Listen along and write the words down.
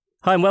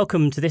Hi and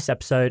welcome to this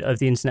episode of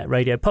the Internet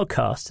Radio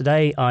Podcast.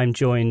 Today I'm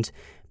joined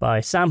by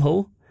Sam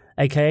Hall,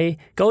 aka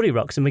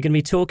Goldierocks, and we're going to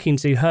be talking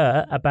to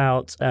her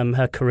about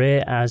her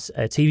career as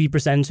a TV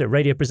presenter, a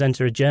radio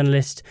presenter, a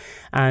journalist,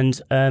 and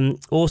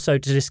also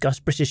to discuss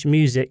British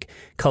music,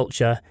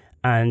 culture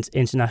and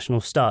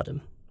international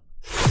stardom.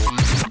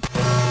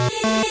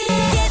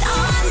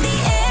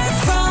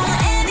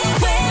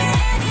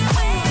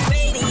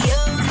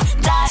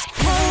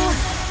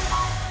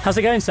 How's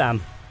it going,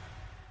 Sam?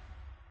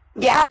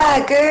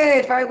 Yeah,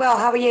 good. Very well.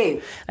 How are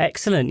you?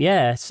 Excellent.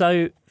 Yeah.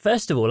 So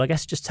first of all, I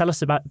guess just tell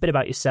us a bit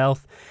about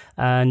yourself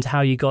and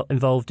how you got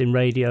involved in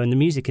radio and the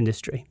music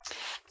industry.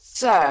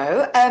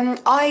 So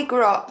I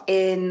grew up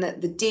in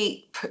the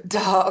deep,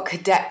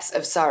 dark depths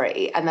of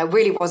Surrey, and there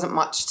really wasn't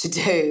much to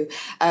do.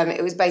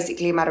 It was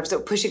basically a matter of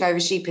sort of pushing over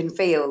sheep in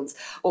fields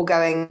or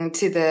going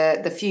to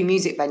the few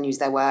music venues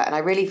there were. And I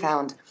really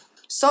found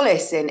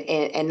solace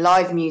in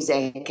live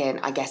music and,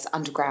 I guess,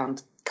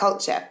 underground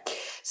culture.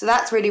 So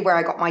that's really where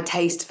I got my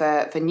taste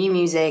for new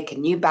music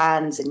and new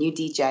bands and new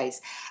DJs.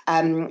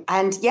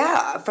 And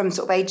yeah, from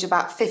sort of age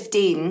about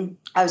 15,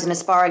 I was an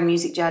aspiring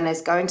music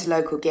journalist, going to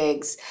local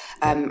gigs,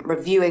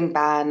 reviewing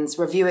bands,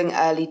 reviewing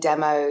early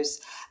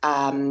demos,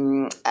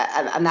 and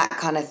that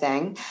kind of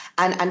thing,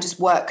 and just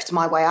worked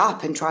my way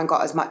up and try and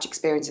got as much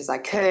experience as I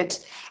could.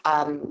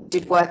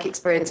 Did work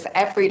experience for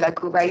every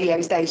local radio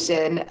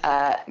station,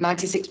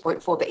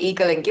 96.4 The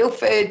Eagle in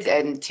Guildford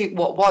and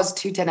what was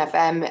 210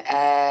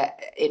 FM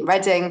in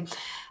Reading.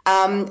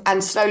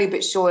 And slowly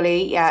but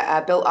surely,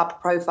 built up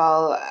a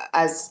profile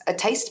as a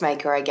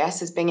tastemaker, I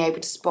guess, as being able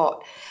to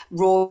spot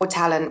raw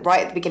talent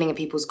right at the beginning of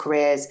people's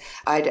careers.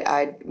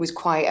 I was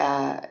quite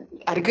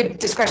had a good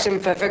discretion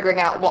for figuring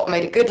out what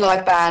made a good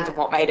live band and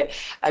what made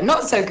a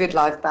not so good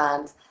live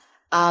band.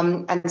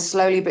 And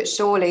slowly but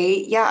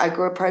surely, I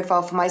grew a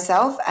profile for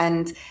myself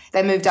and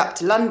then moved up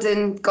to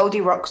London.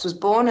 Goldierocks was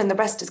born, and the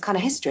rest is kind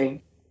of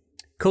history.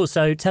 Cool.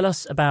 So tell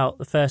us about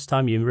the first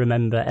time you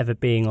remember ever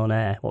being on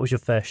air. What was your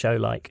first show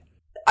like?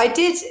 I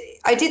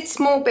did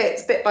small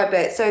bits, bit by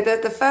bit. So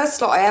the first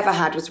slot I ever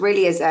had was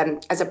really as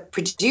a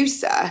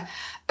producer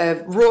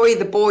of Roy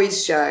the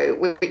Boys show,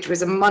 which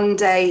was a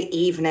Monday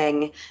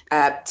evening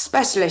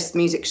specialist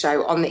music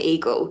show on the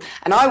Eagle.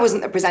 And I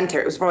wasn't the presenter,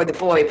 it was Roy the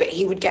Boy, but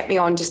he would get me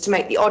on just to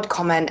make the odd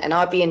comment, and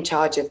I'd be in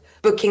charge of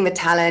booking the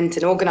talent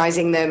and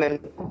organising them and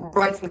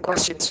writing the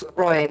questions for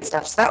Roy and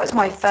stuff. So that was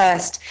my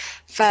first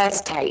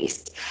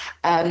taste.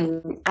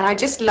 And I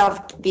just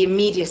loved the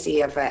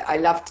immediacy of it. I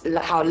loved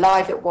how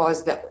live it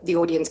was, that the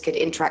audience could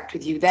interact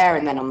with you there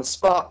and then on the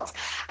spot,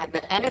 and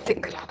that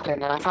anything could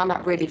happen. And I found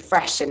that really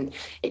fresh and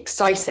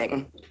exciting,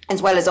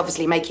 as well as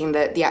obviously making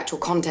the actual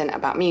content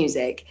about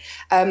music.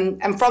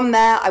 And from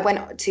there, I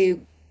went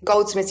to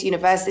Goldsmiths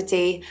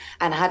University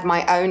and had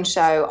my own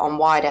show on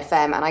Wired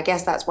FM. And I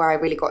guess that's where I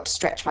really got to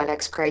stretch my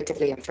legs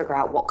creatively and figure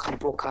out what kind of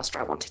broadcaster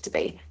I wanted to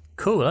be.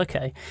 Cool.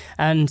 Okay.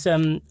 And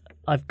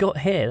I've got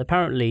here,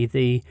 apparently,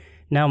 the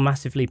now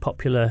massively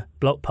popular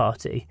Block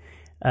Party.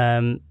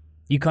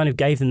 You kind of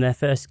gave them their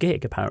first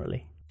gig,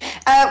 apparently.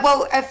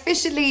 Well,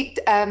 officially,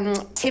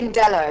 Tim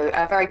Dello,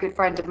 a very good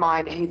friend of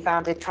mine who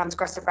founded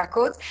Transgressive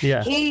Records,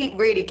 he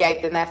really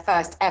gave them their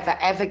first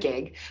ever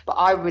gig. But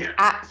I was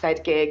at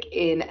said gig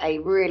in a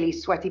really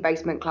sweaty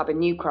basement club in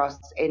New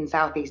Cross in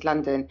southeast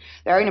London.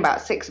 There are only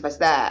about 6 of us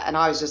there. And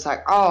I was just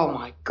like, oh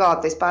my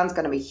God, this band's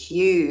going to be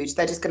huge.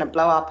 They're just going to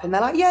blow up. And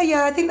they're like,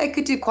 yeah, I think they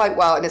could do quite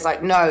well. And it's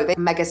like, no, they're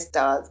mega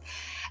stars.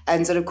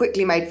 And sort of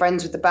quickly made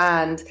friends with the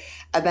band.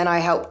 And then I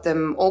helped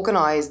them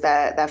organise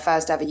their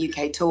first ever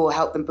UK tour,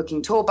 helped them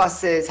booking tour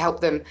buses,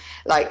 helped them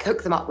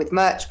hook them up with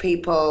merch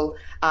people.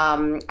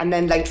 And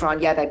then later on,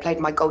 they played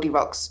my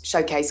Goldierocks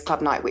showcase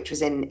club night, which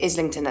was in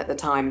Islington at the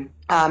time.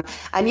 And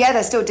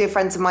they're still dear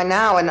friends of mine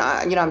now. And,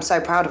 I'm so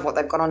proud of what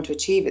they've gone on to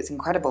achieve. It's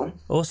incredible.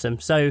 Awesome.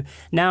 So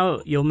now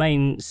your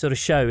main sort of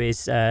show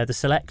is the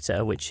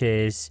Selector, which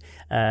is...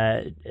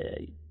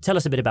 Tell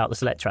us a bit about the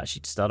Selector,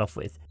 actually, to start off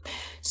with.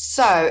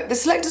 So the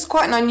Selector is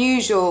quite an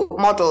unusual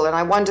model, and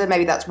I wonder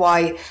maybe that's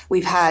why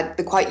we've had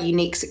the quite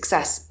unique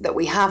success that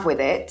we have with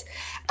it.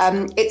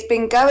 It's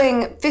been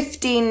going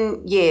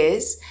 15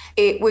 years.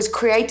 It was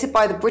created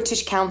by the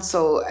British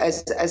Council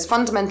as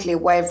fundamentally a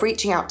way of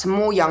reaching out to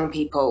more young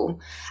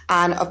people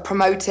and of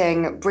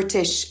promoting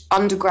British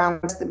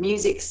underground, the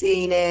music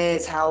scene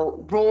is, how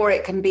raw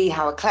it can be,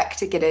 how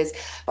eclectic it is.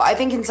 But I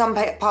think in some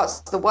parts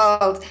of the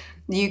world,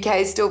 the UK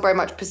is still very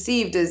much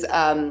perceived as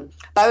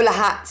bowler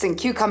hats and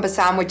cucumber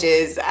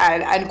sandwiches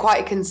and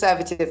quite a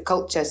conservative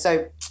culture.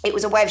 So it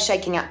was a way of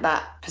shaking up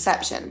that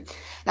perception.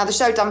 Now, the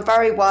show done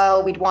very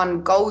well. We'd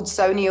won gold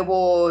Sony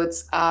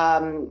Awards.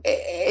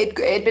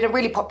 It'd been a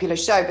really popular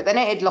show, but then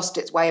it had lost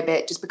its way a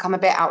bit, just become a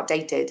bit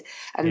outdated.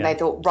 And they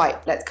thought, right,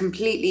 let's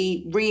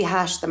completely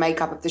rehash the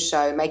makeup of the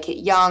show, make it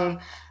young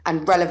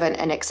and relevant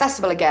and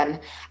accessible again.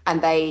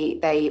 And they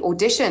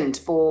auditioned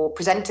for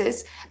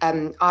presenters.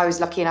 I was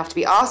lucky enough to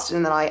be asked,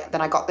 and then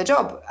I got the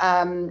job.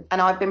 And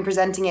I've been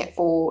presenting it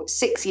for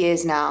 6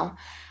 years now.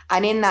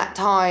 And in that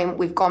time,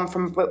 we've gone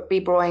from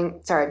being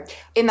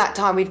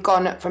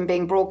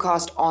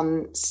broadcast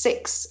on in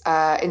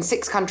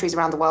six countries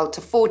around the world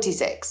to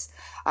 46.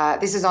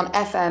 This is on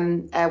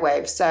FM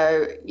airwaves.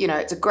 So,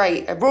 it's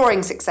a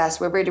roaring success.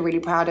 We're really, really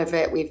proud of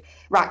it. We've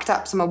racked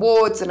up some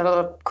awards and a lot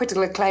of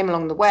critical acclaim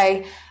along the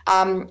way.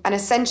 And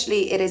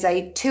essentially, it is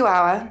a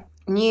 2-hour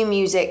new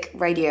music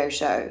radio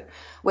show.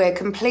 We're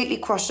completely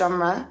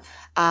cross-genre.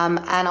 And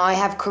I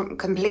have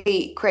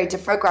complete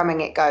creative programming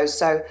it goes.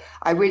 So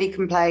I really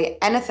can play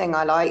anything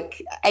I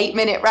like,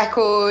 8-minute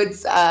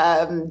records,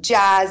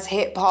 jazz,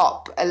 hip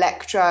hop,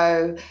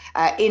 electro,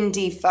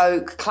 indie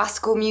folk,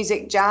 classical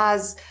music,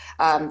 jazz,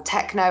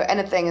 techno,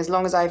 anything, as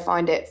long as I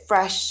find it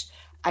fresh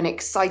and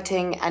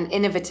exciting and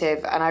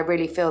innovative. And I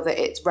really feel that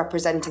it's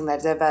representing the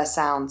diverse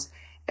sounds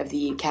of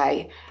the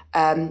UK.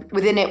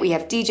 Within it, we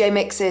have DJ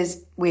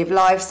mixes, we have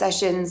live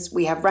sessions,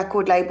 we have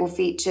record label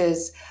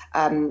features,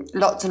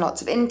 lots and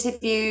lots of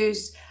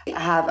interviews. We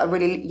have a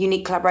really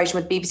unique collaboration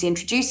with BBC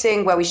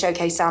Introducing, where we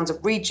showcase sounds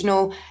of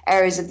regional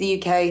areas of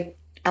the UK.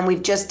 And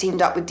we've just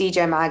teamed up with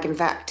DJ Mag. In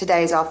fact,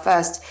 today is our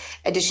first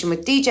edition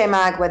with DJ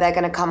Mag, where they're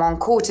going to come on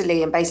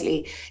quarterly and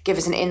basically give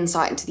us an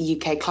insight into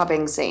the UK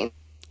clubbing scene.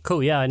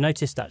 Cool, yeah, I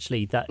noticed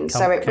actually that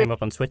came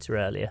up on Twitter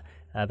earlier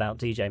about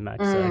DJ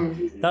Mag, so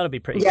that'll be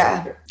pretty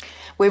cool.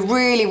 We're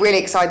really, really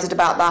excited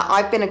about that.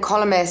 I've been a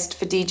columnist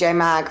for DJ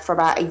Mag for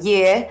about a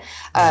year,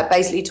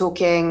 basically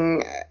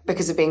talking,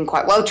 because of being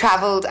quite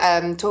well-travelled,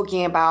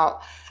 talking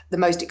about the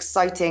most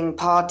exciting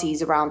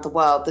parties around the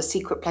world, the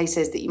secret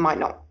places that you might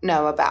not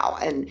know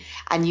about, and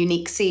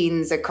unique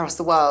scenes across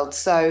the world.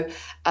 So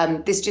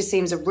this just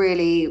seems a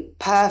really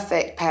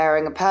perfect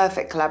pairing, a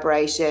perfect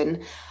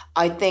collaboration.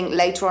 I think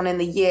later on in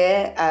the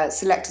year,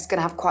 Selector's going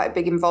to have quite a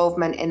big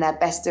involvement in their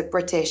Best of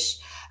British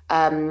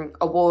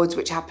awards,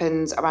 which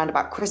happens around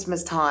about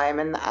Christmas time,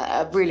 and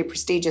really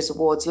prestigious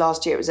awards.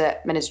 Last year it was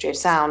at Ministry of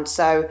Sound.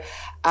 So,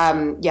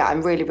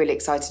 I'm really, really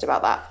excited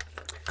about that.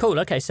 Cool.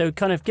 Okay, so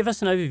kind of give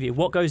us an overview.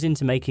 What goes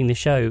into making the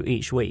show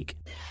each week?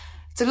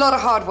 It's a lot of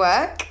hard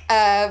work.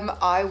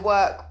 I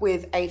work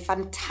with a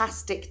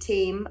fantastic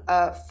team.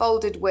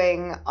 Folded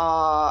Wing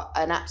are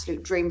an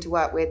absolute dream to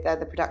work with. They're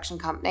the production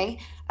company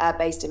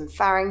based in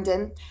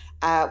Farringdon.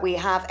 We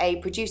have a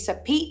producer,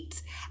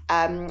 Pete,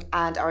 and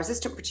our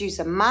assistant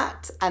producer,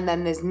 Matt, and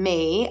then there's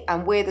me,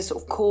 and we're the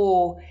sort of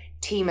core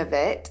team of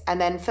it. And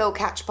then Phil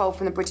Catchpole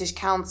from the British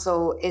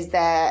Council is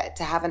there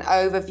to have an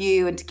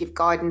overview and to give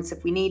guidance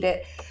if we need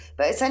it.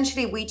 But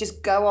essentially, we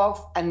just go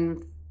off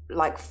and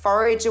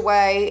forage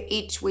away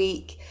each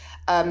week,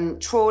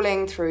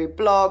 trawling through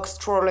blogs,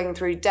 trawling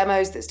through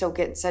demos that still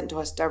get sent to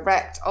us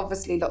direct.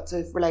 Obviously, lots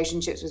of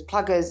relationships with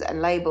pluggers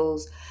and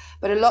labels,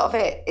 but a lot of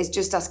it is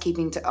just us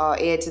keeping our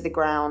ear to the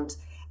ground.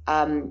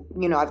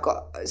 I've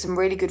got some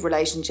really good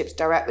relationships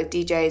direct with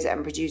DJs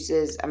and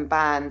producers and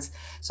bands.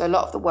 So a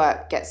lot of the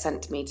work gets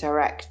sent to me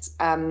direct.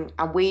 And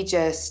we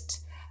just,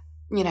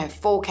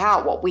 fork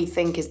out what we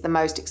think is the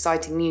most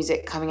exciting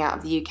music coming out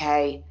of the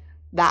UK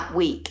that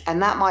week.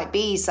 And that might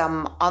be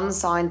some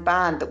unsigned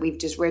band that we've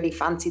just really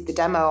fancied the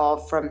demo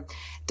of from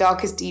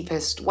Darkest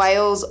Deepest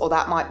Wales, or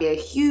that might be a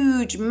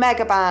huge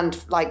mega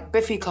band like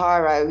Biffy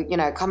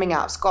Clyro, coming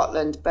out of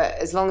Scotland. But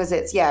as long as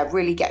it's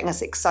really getting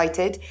us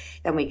excited,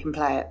 then we can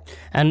play it.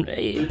 And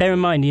bear in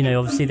mind,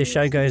 obviously the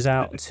show goes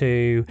out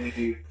to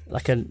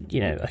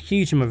a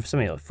huge number of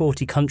something like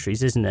 40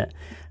 countries, isn't it?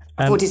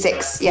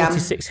 46,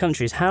 46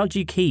 countries. How do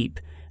you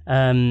keep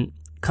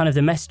kind of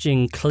the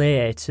messaging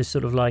clear to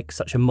sort of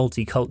such a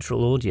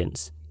multicultural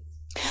audience?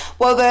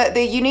 Well,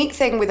 the unique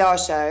thing with our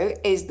show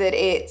is that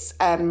it's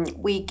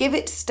we give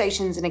it to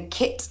stations in a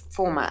kit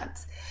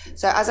format.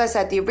 So as I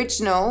said, the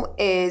original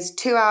is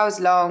 2 hours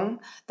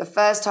long, the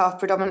first half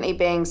predominantly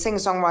being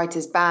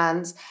singer-songwriters,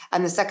 bands,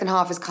 and the second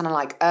half is kind of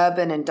like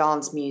urban and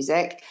dance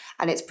music,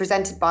 and it's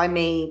presented by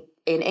me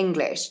in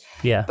English.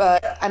 Yeah.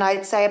 And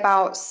I'd say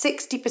about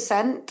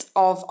 60%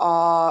 of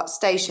our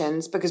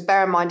stations, because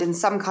bear in mind, in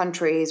some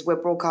countries, we're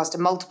broadcast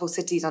in multiple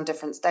cities on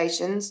different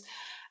stations,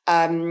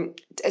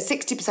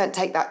 60%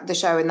 take the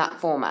show in that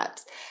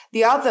format.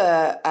 The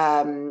other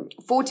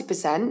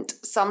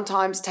 40%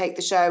 sometimes take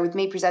the show with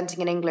me presenting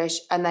in English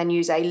and then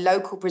use a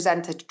local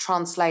presenter to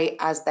translate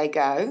as they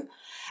go.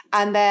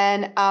 And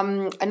then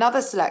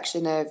another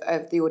selection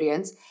of the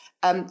audience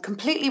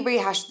completely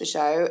rehash the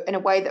show in a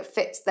way that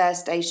fits their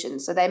station.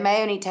 So they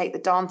may only take the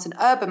dance and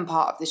urban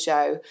part of the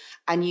show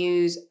and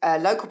use a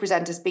local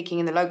presenter speaking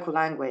in the local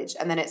language,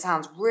 and then it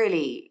sounds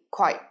really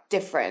quite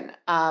different.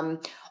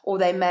 Or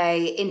they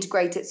may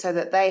integrate it so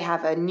that they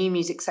have a new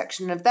music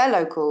section of their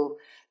local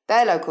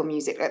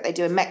music, like they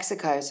do in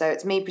Mexico. So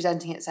it's me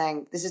presenting it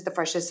saying, this is the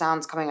freshest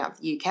sounds coming out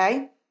of the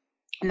UK.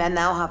 And then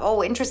they'll have,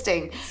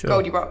 interesting, sure.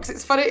 Goldierocks.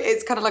 It's funny.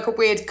 It's kind of like a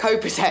weird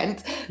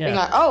co-present, being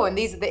like, and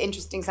these are the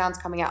interesting sounds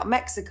coming out of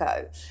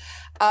Mexico.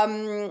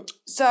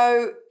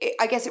 So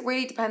I guess it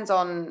really depends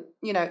on,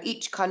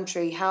 each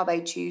country, how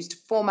they choose to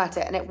format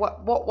it and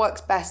what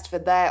works best for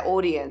their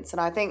audience.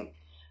 And I think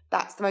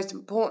that's the most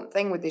important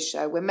thing with this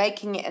show. We're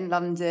making it in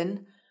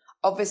London.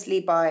 obviously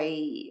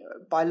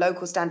by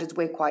local standards,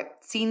 we're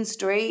quite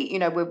scenestery. You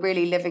know, we're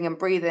really living and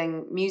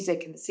breathing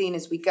music and the scene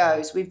as we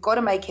go. So we've got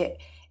to make it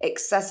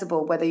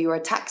accessible, whether you're a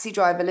taxi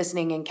driver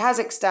listening in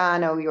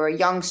Kazakhstan or you're a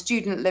young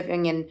student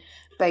living in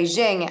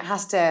Beijing. It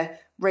has to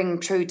ring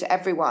true to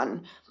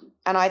everyone.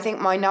 And I think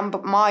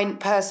my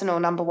personal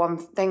number one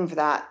thing for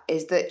that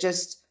is that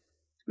just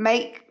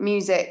make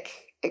music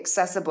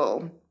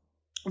accessible.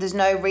 There's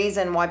no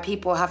reason why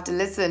people have to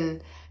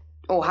listen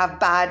or have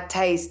bad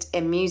taste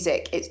in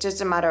music. It's just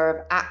a matter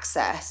of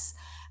access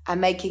and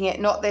making it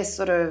not this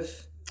sort of,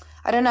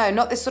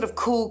 not this sort of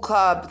cool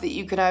club that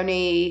you can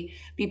only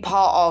be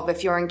part of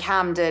if you're in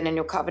Camden and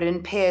you're covered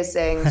in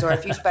piercings, or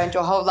if you spend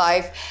your whole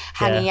life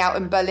hanging out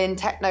in Berlin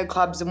techno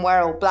clubs and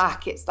wear all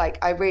black. It's like,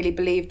 I really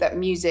believe that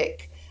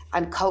music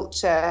and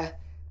culture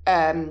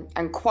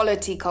and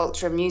quality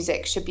culture and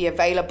music should be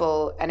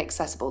available and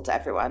accessible to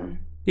everyone.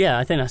 Yeah,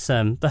 I think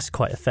that's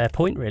quite a fair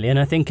point, really. And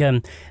I think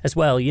as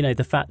well, you know,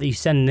 the fact that you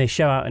send the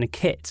show out in a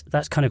kit,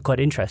 that's kind of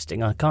quite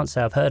interesting. I can't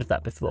say I've heard of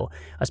that before.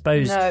 I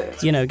suppose,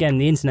 you know, again,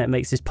 the internet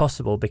makes this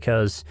possible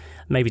because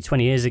maybe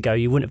 20 years ago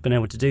you wouldn't have been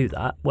able to do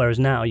that, whereas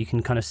now you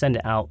can kind of send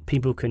it out.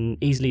 People can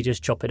easily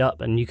just chop it up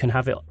and you can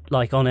have it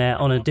like on air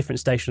on a different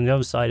station on the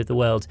other side of the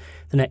world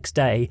the next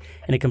day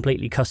in a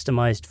completely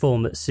customised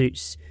form that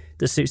suits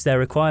their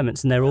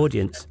requirements and their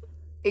audience.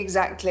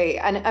 Exactly.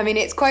 And I mean,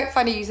 it's quite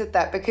funny you said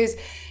that because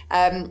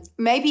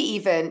maybe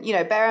even, you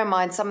know, bear in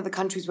mind some of the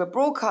countries we're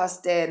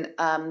broadcast in,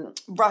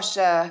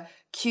 Russia,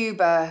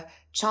 Cuba,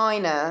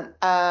 China,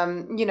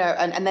 you know,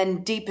 and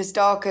then deepest,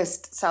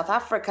 darkest South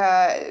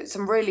Africa,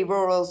 some really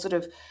rural sort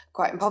of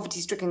quite in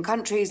poverty-stricken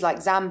countries like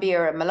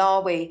Zambia and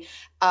Malawi.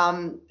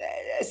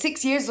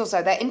 6 years or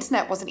so, their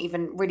internet wasn't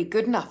even really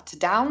good enough to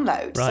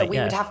download. Right, so we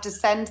would have to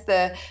send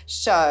the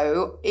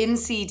show in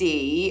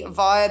CD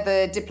via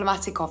the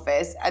diplomatic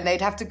office, and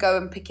they'd have to go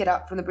and pick it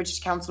up from the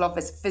British Council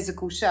office, a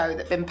physical show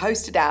that'd been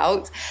posted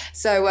out.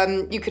 So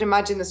you can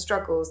imagine the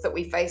struggles that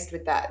we faced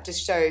with that,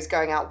 just shows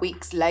going out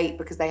weeks late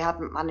because they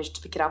hadn't managed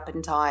to pick it up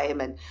in time,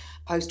 and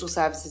postal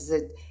services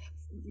had,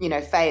 you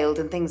know, failed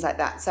and things like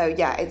that. So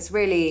yeah,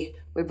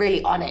 we're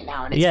really on it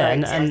now, and it's very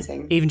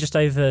exciting. And even just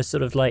over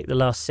sort of like the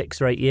last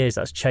 6 or 8 years,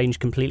 that's changed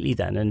completely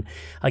then. And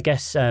I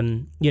guess,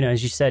 you know,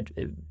 as you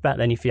said, back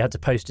then if you had to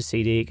post a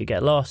CD, it could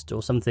get lost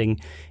or something,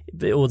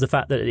 or the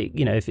fact that,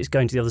 you know, if it's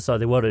going to the other side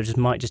of the world, it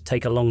might just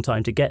take a long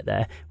time to get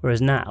there.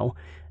 Whereas now,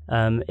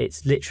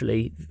 it's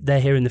literally, they're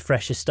hearing the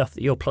freshest stuff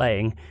that you're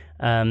playing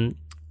the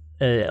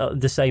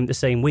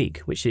same week,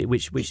 which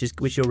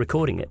you're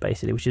recording it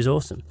basically, which is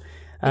awesome.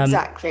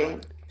 Exactly.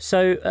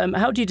 So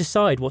how do you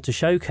decide what to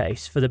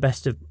showcase for the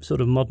best of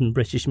sort of modern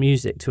British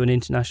music to an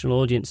international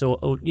audience,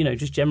 or you know,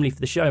 just generally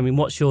for the show? I mean,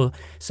 what's your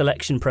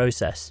selection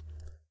process?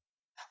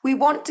 We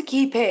want to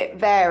keep it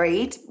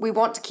varied. We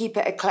want to keep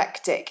it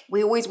eclectic.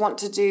 We always want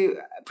to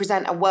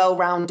present a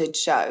well-rounded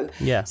show.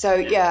 Yeah. So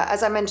yeah,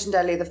 as I mentioned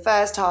earlier, the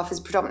first half is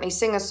predominantly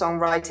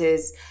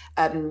singer-songwriters,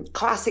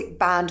 classic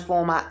band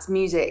formats,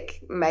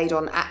 music made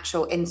on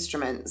actual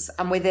instruments,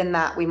 and within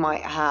that we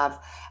might have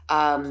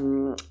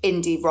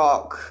indie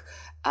rock,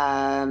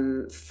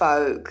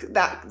 folk,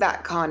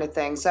 that kind of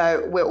thing.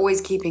 So we're always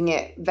keeping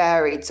it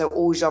varied, so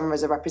all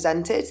genres are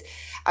represented.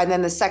 And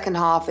then the second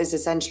half is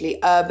essentially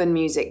urban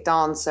music,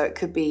 dance. So it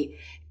could be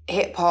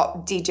hip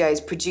hop,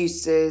 DJs,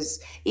 producers,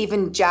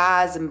 even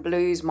jazz and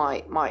blues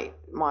might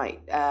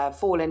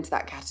fall into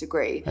that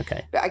category.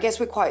 Okay. But I guess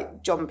we're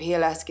quite John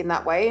Peel-esque in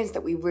that way, is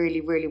that we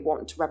really, really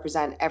want to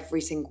represent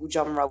every single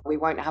genre. We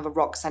won't have a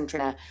rock centre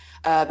and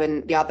a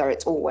urban the other.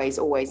 It's always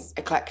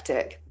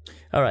eclectic.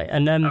 All right,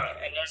 and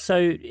so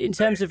in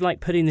terms of like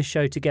putting the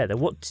show together,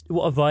 what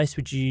advice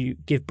would you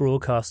give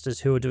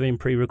broadcasters who are doing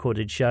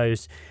pre-recorded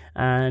shows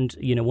and,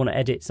 you know, want to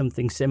edit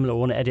something similar, or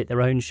want to edit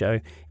their own show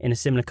in a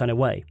similar kind of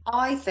way?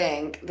 I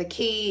think the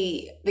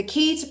key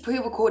to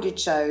pre-recorded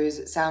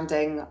shows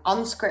sounding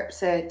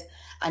unscripted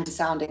and to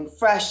sounding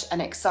fresh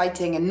and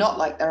exciting and not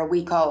like they're a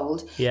week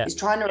old is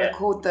trying to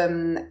record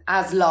them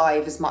as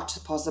live as much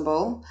as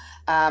possible.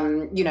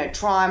 You know,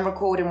 try and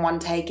record in one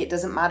take. It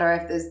doesn't matter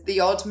if there's the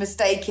odd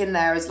mistake in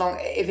there,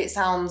 if it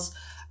sounds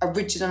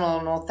original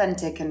and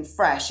authentic and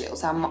fresh, it'll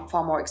sound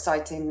far more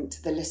exciting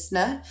to the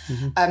listener.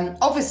 Mm-hmm.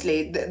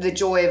 Obviously, the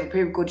joy of a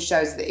pre-recorded show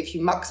is that if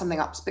you muck something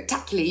up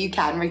spectacularly, you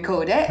can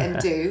record it and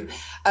do.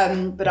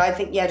 But I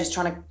think, just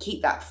trying to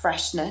keep that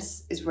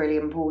freshness is really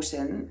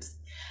important.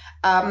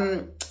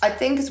 I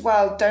think as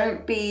well,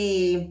 don't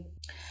be,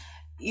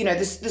 you know,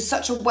 there's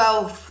such a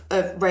wealth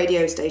of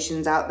radio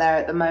stations out there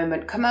at the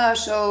moment,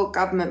 commercial,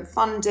 government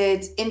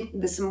funded.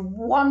 There's some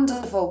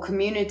wonderful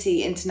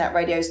community internet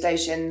radio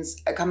stations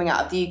coming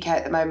out of the UK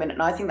at the moment.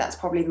 And I think that's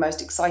probably the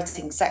most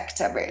exciting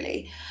sector,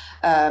 really,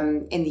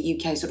 in the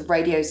UK sort of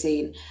radio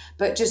scene.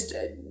 But just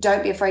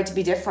don't be afraid to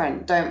be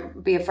different.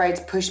 Don't be afraid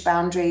to push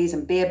boundaries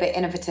and be a bit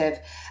innovative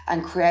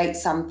and create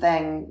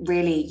something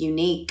really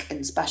unique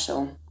and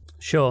special.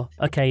 Sure.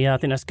 Okay. Yeah, I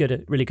think that's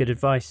good. Really good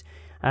advice.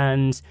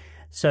 And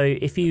so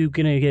if you're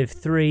going to give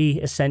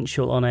 3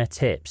 essential on-air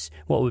tips,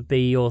 what would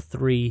be your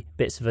 3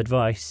 bits of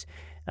advice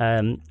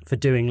for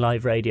doing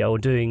live radio or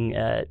doing,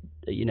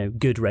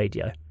 good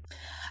radio?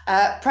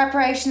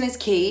 Preparation is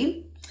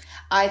key.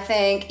 I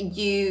think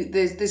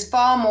there's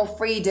far more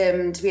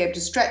freedom to be able to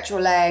stretch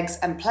your legs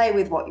and play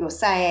with what you're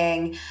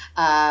saying,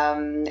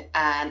 and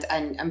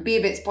be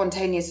a bit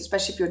spontaneous,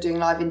 especially if you're doing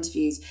live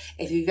interviews,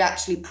 if you've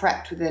actually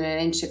prepped within an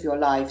inch of your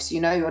life. So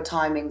you know your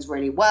timings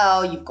really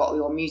well, you've got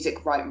your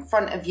music right in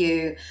front of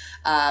you,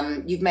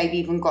 you've maybe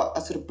even got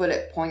a sort of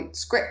bullet point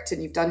script,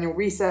 and you've done your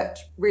research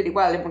really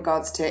well in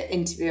regards to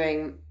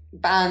interviewing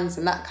bands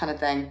and that kind of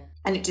thing.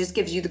 And it just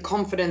gives you the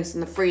confidence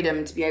and the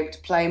freedom to be able to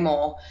play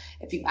more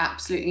if you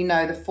absolutely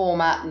know the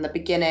format and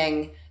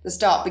the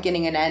start,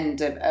 beginning and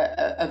end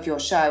of your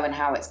show and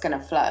how it's going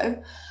to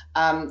flow.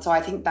 So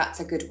I think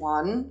that's a good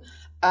one.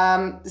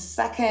 The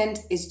second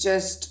is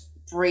just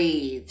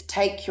breathe,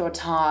 take your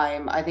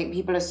time. I think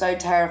people are so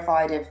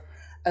terrified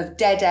of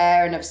dead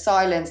air and of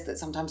silence that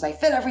sometimes they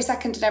fill every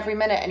second and every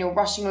minute, and you're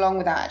rushing along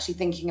without actually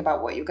thinking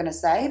about what you're going to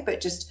say.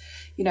 But just,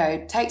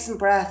 take some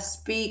breaths,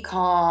 be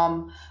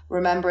calm.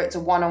 Remember, it's a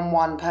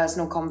one-on-one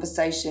personal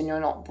conversation. You're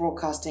not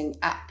broadcasting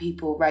at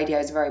people. Radio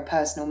is a very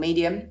personal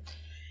medium.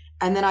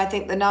 And then I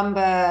think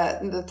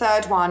the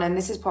third one, and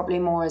this is probably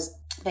more as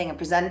being a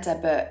presenter,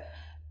 but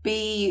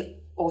be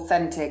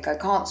authentic. I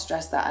can't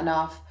stress that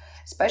enough.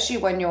 Especially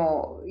when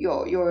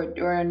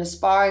you're an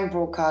aspiring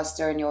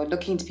broadcaster and you're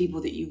looking to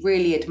people that you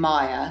really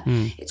admire,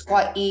 it's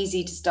quite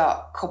easy to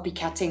start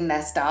copycatting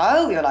their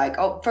style. You're like,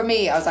 for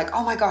me, I was like,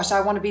 oh my gosh, I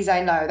want to be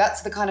Zane Lowe.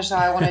 That's the kind of show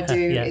I want to do.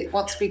 Yeah. It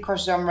wants to be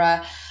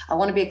cross-genre. I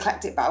want to be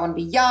eclectic, but I want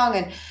to be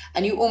young.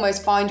 And you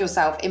almost find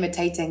yourself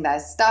imitating their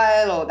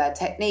style or their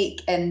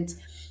technique, and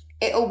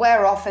it'll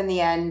wear off in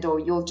the end, or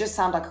you'll just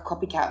sound like a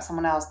copycat of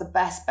someone else. The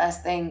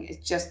best thing is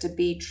just to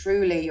be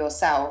truly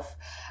yourself.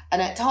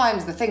 And at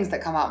times, the things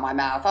that come out my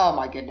mouth, oh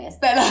my goodness,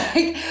 but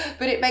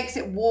it makes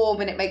it warm,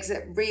 and it makes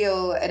it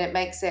real, and it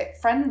makes it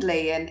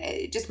friendly, and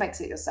it just makes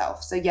it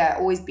yourself. So yeah,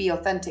 always be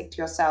authentic to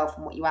yourself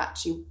and what you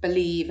actually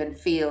believe and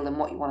feel and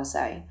what you want to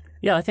say.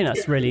 Yeah, I think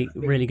that's really,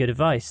 really good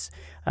advice.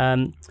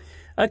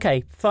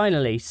 Okay,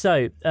 finally,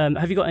 so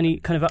have you got any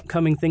kind of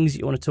upcoming things that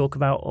you want to talk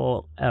about,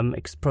 or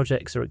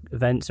projects or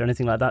events or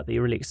anything like that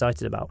you're really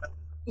excited about?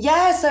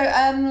 Yeah, so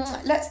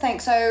let's think.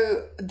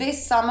 So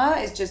this summer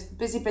is just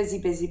busy, touring,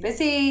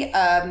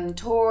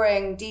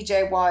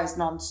 DJ-wise,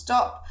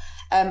 non-stop.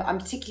 I'm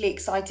particularly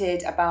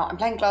excited I'm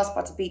playing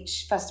Glassbutter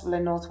Beach Festival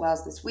in North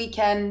Wales this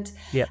weekend.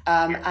 Yeah.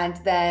 And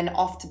then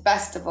off to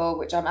Festival,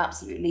 which I'm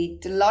absolutely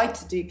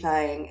delighted to be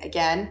playing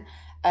again.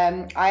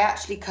 I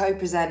actually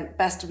co-present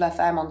Best of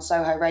FM on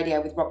Soho Radio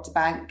with Rob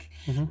DeBank,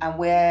 and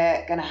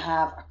we're going to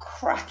have a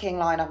cracking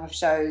lineup of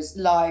shows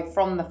live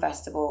from the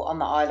festival on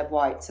the Isle of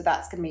Wight. So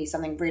that's going to be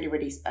something really,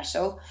 really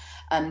special.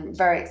 I'm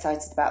very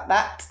excited about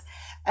that.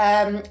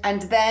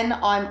 And then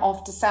I'm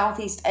off to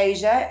Southeast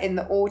Asia in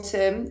the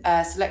autumn.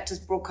 Selector's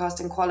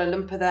broadcasting Kuala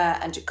Lumpur there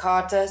and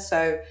Jakarta.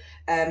 So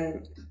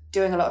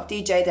doing a lot of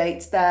DJ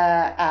dates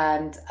there,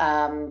 and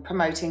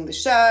promoting the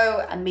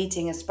show and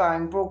meeting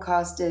aspiring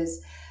broadcasters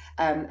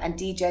and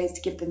DJs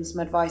to give them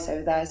some advice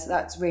over there. So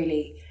that's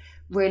really,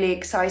 really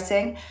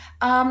exciting.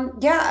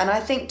 And I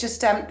think just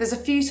there's a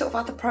few sort of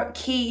other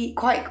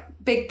quite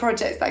big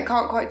projects that I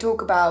can't quite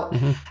talk about,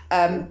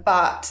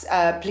 but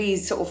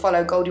please sort of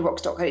follow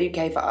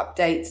goldierocks.co.uk for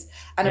updates.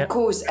 And of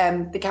course,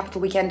 the Capital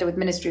Weekender with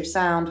Ministry of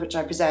Sound, which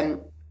I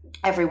present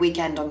every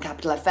weekend on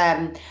Capital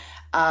FM.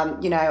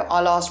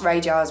 Our last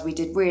radio hours we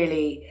did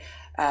really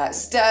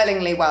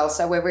sterlingly well,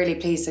 so we're really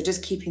pleased. So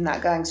just keeping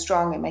that going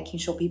strong and making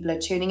sure people are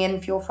tuning in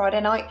for your Friday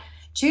night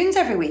tunes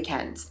every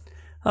weekend.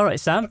 All right,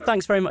 Sam,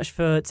 thanks very much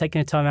for taking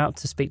the time out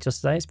to speak to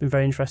us today. It's been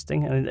very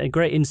interesting and a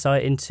great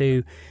insight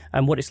into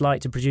what it's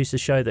like to produce a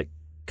show that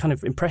kind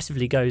of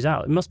impressively goes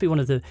out. It must be one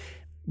of the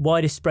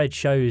widest spread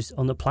shows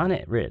on the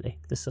planet, really,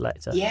 the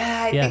Selector.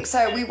 Yeah, I think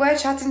so. We were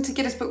chatting to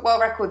Guinness Book World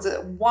Records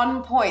at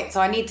one point,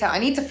 so I need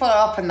to follow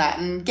up on that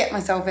and get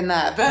myself in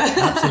there. But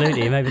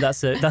absolutely, maybe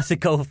that's a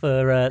goal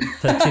for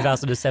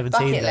 2017.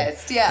 Bucket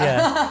list,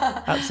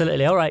 yeah.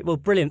 Absolutely. All right, well,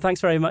 brilliant.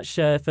 Thanks very much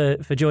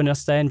for joining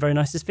us today, and very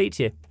nice to speak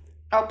to you.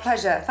 Oh,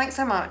 pleasure. Thanks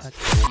so much. Get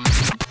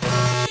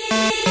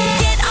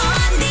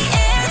on the